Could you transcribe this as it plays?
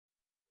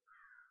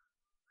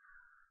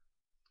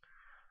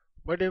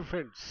My dear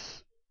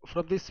friends,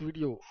 from this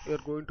video we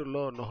are going to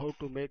learn how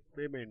to make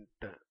payment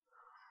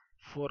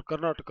for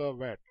Karnataka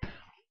VAT.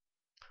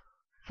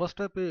 First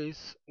step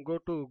is go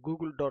to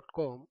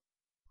google.com,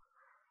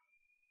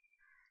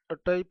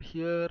 type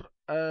here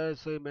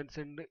as I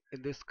mentioned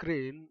in the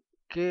screen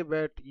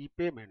KVAT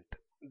e-payment,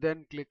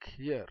 then click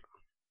here.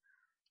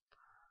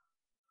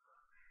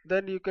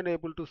 Then you can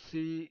able to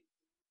see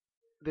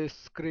this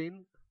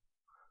screen.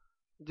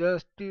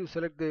 Just you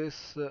select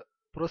this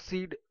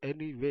proceed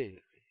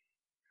anyway.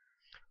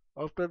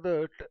 After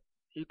that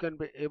you can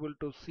be able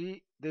to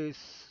see this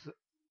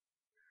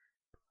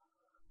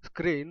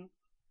screen.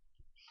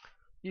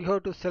 You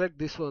have to select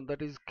this one,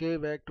 that is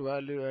KVAT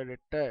value added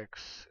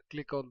tax.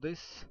 Click on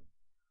this.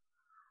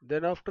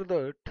 Then after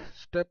that,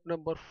 step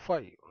number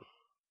 5.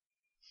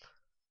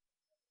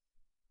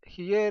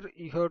 Here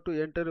you have to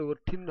enter your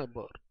TIN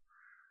number.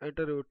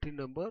 Enter your TIN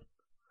number.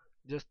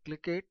 Just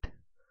click it.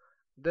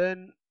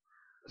 Then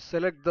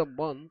select the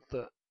month.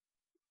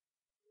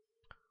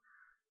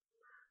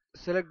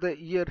 Select the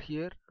year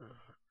here.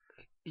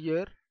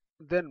 Year.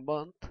 Then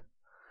month.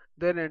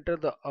 Then enter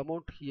the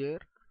amount here.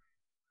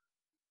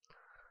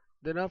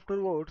 Then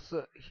afterwards,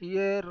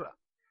 here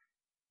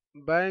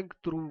bank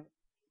through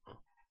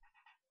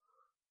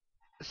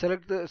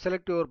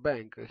select your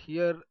bank.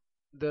 Here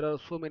there are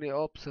so many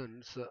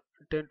options,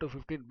 10 to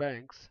 15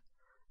 banks.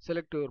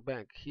 Select your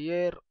bank.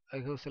 Here I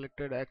have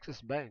selected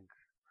Axis Bank.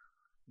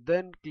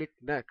 Then click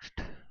next.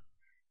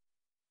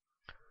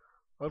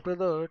 After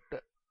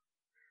that,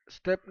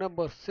 step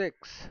number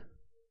 6,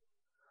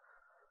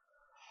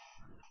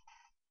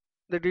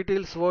 the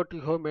details what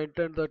you have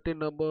maintained, the tin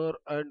number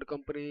and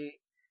company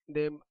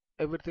name,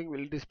 everything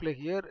will display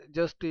here.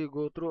 Just you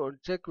go through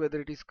and check whether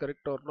it is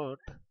correct or not.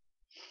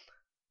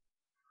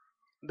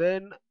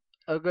 Then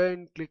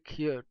again click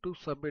here to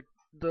submit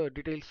the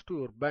details to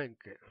your bank.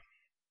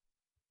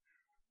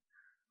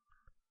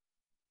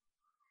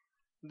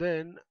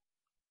 Then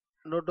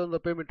note down the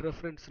payment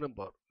reference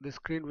number. The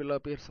screen will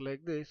appear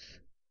like this.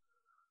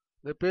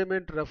 The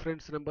payment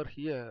reference number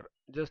here,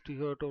 just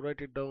you have to write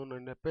it down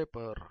on a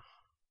paper.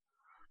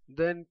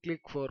 Then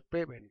click for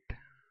payment.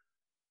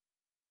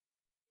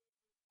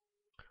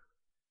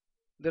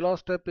 The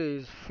last step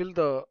is fill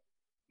the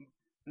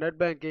net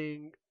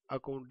banking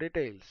account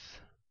details.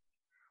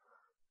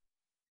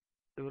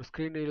 Your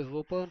screen is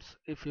opens.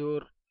 If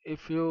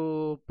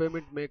your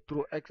payment make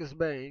through Axis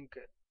Bank,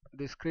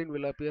 the screen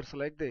will appear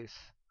like this.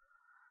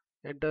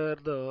 Enter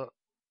the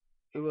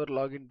your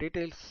login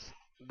details,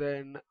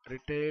 then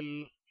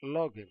retail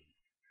login.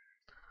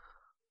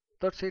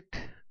 That's it.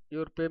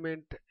 Your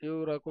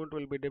account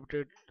will be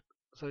debited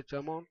such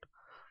amount.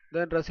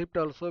 Then receipt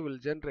also will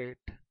generate.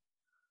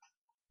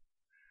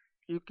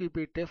 You keep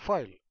it a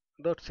file.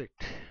 That's it.